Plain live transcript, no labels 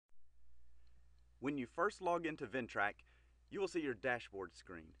When you first log into Vend-Trak, you will see your dashboard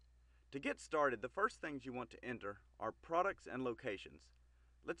screen. To get started, the first things you want to enter are products and locations.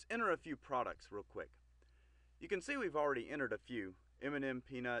 Let's enter a few products real quick. You can see we've already entered a few: M&M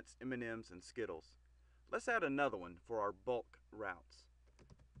peanuts, M&Ms, and Skittles. Let's add another one for our bulk routes.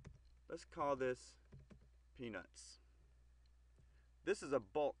 Let's call this peanuts. This is a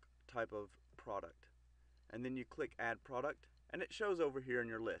bulk type of product. And then you click add product and it shows over here in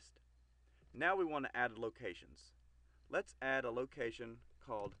your list. Now we want to add locations. Let's add a location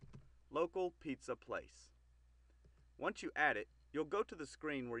called Local Pizza Place. Once you add it, you'll go to the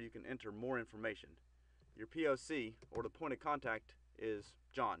screen where you can enter more information. Your POC, or the point of contact, is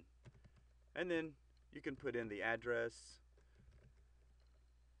John. And then you can put in the address,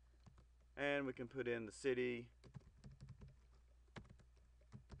 and we can put in the city,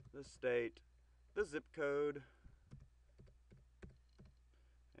 the state, the zip code,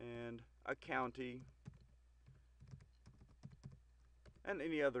 and a county, and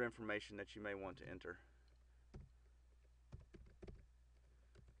any other information that you may want to enter.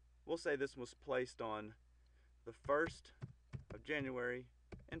 We'll say this was placed on the 1st of January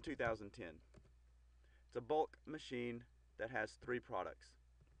in 2010. It's a bulk machine that has 3 products.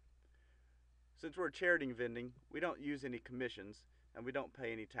 Since we're charity vending, we don't use any commissions and we don't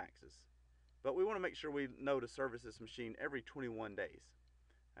pay any taxes. But we want to make sure we know to service this machine every 21 days.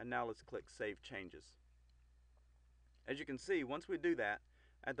 And now let's click Save Changes. As you can see, once we do that,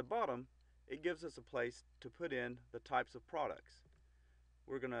 at the bottom it gives us a place to put in the types of products.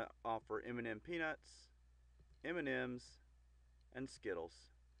 We're going to offer M&M peanuts, M&Ms, and Skittles,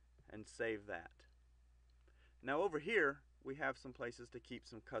 and save that. Now over here we have some places to keep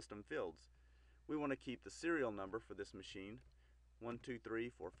some custom fields. We want to keep the serial number for this machine, 1, 2, 3,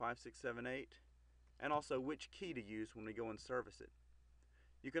 4, 5, 6, 7, 8, and also which key to use when we go and service it.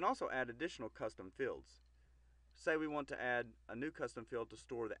 You can also add additional custom fields. Say we want to add a new custom field to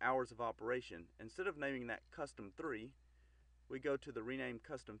store the hours of operation. Instead of naming that custom 3, we go to the rename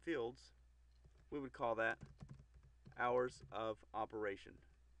custom fields. We would call that hours of operation.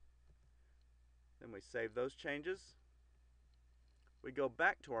 Then we save those changes. We go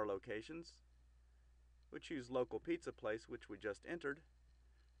back to our locations. We choose Local Pizza Place, which we just entered.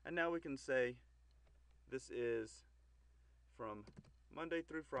 And now we can say this is from Monday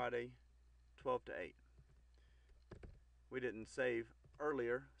through Friday, 12 to 8. We didn't save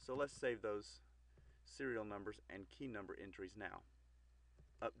earlier, so let's save those serial numbers and key number entries now.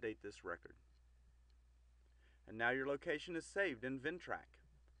 Update this record. And now your location is saved in Vend-Trak.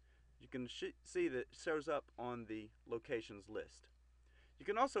 You can see that it shows up on the locations list. You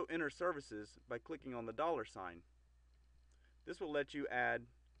can also enter services by clicking on the $sign. This will let you add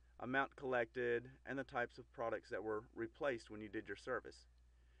amount collected and the types of products that were replaced when you did your service.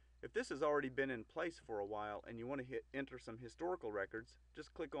 If this has already been in place for a while and you want to enter some historical records,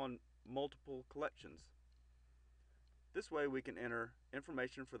 just click on multiple collections. This way we can enter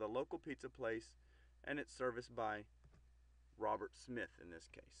information for the local pizza place and it's serviced by Robert Smith in this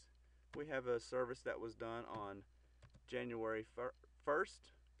case. We have a service that was done on January 1st.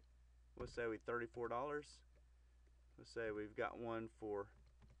 We'll say we $34. Let's say we've got one for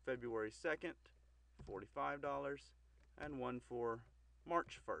February 2nd, $45, and one for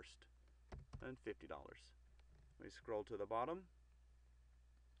March 1st, and $50. We scroll to the bottom,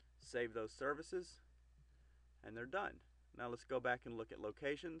 save those services, and they're done. Now let's go back and look at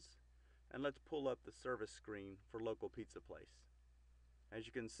locations, and let's pull up the service screen for Local Pizza Place. As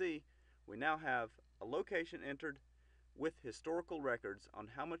you can see, we now have a location entered with historical records on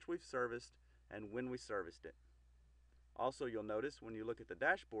how much we've serviced and when we serviced it. Also, you'll notice when you look at the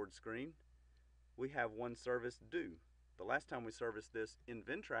dashboard screen, we have one service due. The last time we serviced this in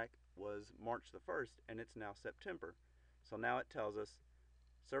Vend-Trak was March the 1st, and it's now September. So now it tells us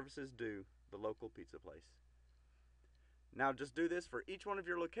services due the local pizza place. Now just do this for each one of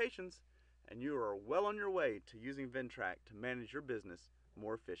your locations, and you are well on your way to using Vend-Trak to manage your business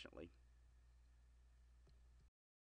more efficiently.